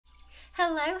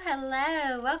Hello,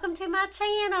 hello. Welcome to my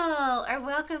channel, or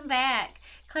welcome back.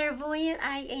 Clairvoyant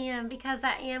I am, because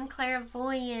I am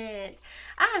clairvoyant.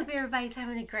 I hope everybody's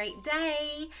having a great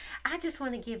day. I just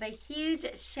want to give a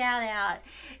huge shout out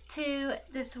to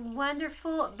this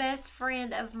wonderful best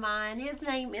friend of mine. His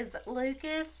name is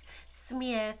Lucas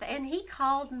Smith, and he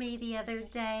called me the other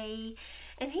day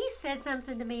and he said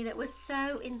something to me that was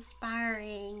so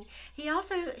inspiring. He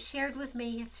also shared with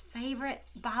me his favorite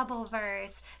Bible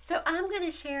verse, so I'm going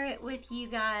to share it with you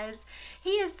guys.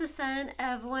 He is the son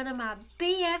of one of my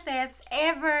BFFs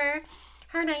ever.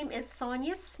 Her name is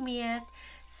Sonia Smith.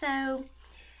 So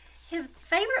his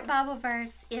favorite Bible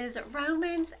verse is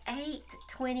Romans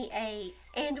 8:28.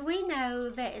 And we know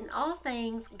that in all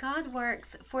things God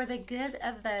works for the good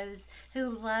of those who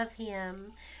love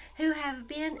him, who have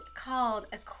been called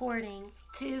according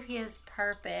to his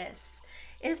purpose.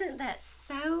 Isn't that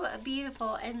so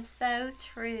beautiful and so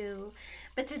true?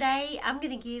 But today I'm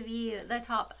going to give you the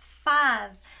top 5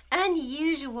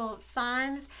 unusual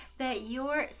signs that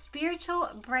your spiritual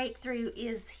breakthrough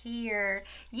is here.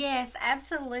 Yes,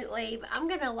 absolutely. I'm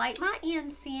going to light my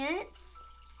incense.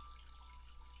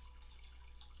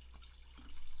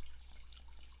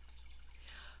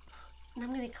 And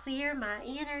I'm going to clear my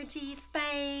energy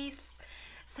space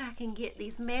so I can get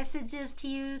these messages to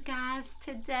you guys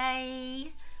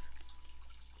today.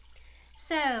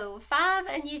 So, 5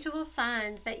 unusual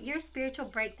signs that your spiritual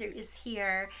breakthrough is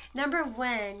here. Number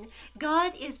 1,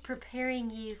 God is preparing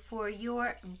you for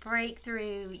your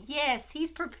breakthrough. Yes,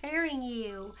 he's preparing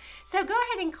you. So go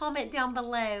ahead and comment down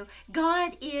below,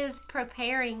 God is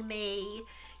preparing me.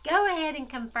 Go ahead and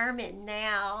confirm it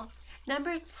now.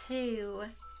 Number 2,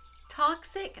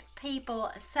 toxic people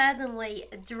suddenly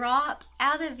drop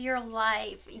out of your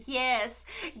life. Yes,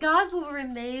 God will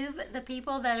remove the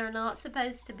people that are not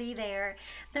supposed to be there.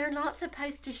 They're not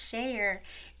supposed to share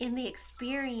in the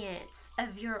experience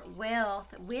of your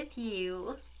wealth with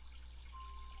you.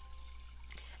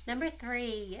 Number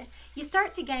 3, you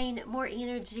start to gain more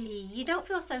energy. You don't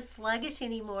feel so sluggish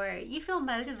anymore. You feel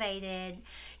motivated,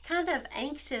 kind of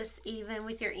anxious even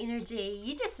with your energy.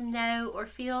 You just know or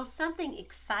feel something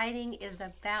exciting is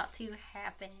about to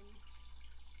happen.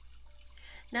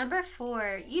 Number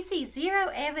 4, you see zero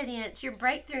evidence your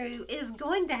breakthrough is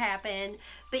going to happen,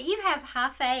 but you have high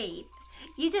faith.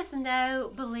 You just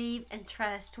know, believe, and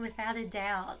trust without a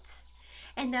doubt.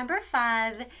 And number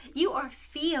 5, you are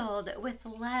filled with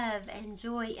love and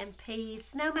joy and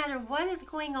peace, no matter what is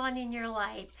going on in your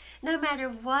life, no matter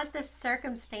what the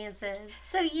circumstances.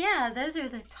 So yeah, those are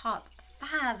the top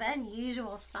 5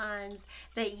 unusual signs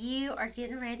that you are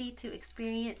getting ready to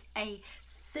experience a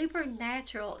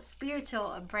supernatural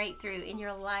spiritual breakthrough in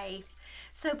your life.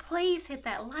 So please hit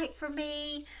that like for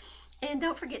me, and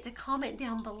don't forget to comment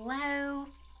down below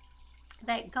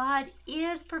that God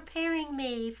is preparing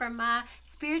me for my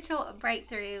spiritual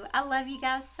breakthrough. I love you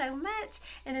guys so much,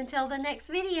 and until the next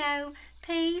video,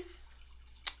 peace.